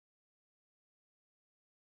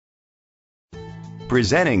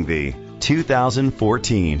Presenting the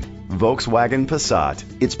 2014 Volkswagen Passat.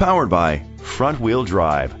 It's powered by front-wheel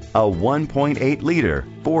drive, a 1.8-liter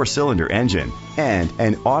four-cylinder engine, and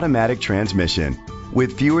an automatic transmission.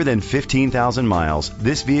 With fewer than 15,000 miles,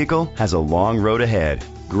 this vehicle has a long road ahead.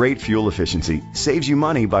 Great fuel efficiency saves you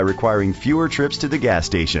money by requiring fewer trips to the gas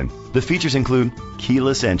station. The features include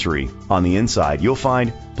keyless entry. On the inside, you'll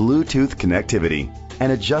find Bluetooth connectivity,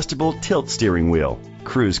 an adjustable tilt steering wheel,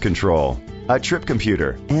 cruise control, a trip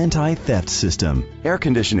computer, anti-theft system, air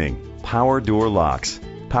conditioning, power door locks,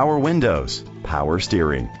 power windows, power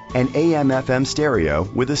steering, an AM/FM stereo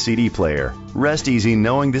with a CD player. Rest easy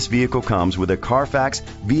knowing this vehicle comes with a Carfax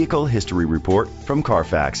Vehicle History Report from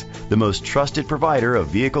Carfax, the most trusted provider of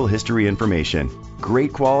vehicle history information.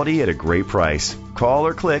 Great quality at a great price. Call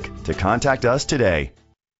or click to contact us today.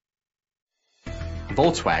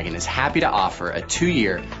 Volkswagen is happy to offer a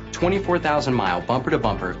 2-year, 24,000-mile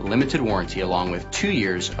bumper-to-bumper limited warranty along with 2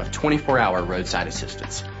 years of 24-hour roadside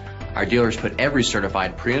assistance. Our dealers put every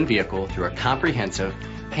certified pre-owned vehicle through a comprehensive,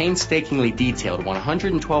 painstakingly detailed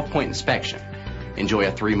 112-point inspection. Enjoy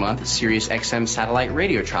a 3-month Sirius XM satellite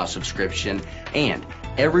radio trial subscription, and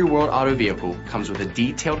every World Auto vehicle comes with a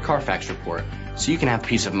detailed Carfax report so you can have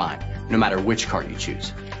peace of mind no matter which car you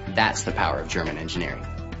choose. That's the power of German engineering.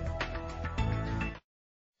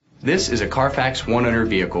 This is a Carfax one-owner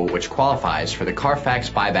vehicle which qualifies for the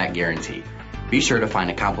Carfax buyback guarantee. Be sure to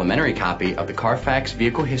find a complimentary copy of the Carfax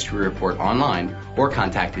Vehicle History Report online or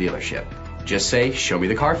contact the dealership. Just say, "Show me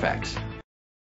the Carfax."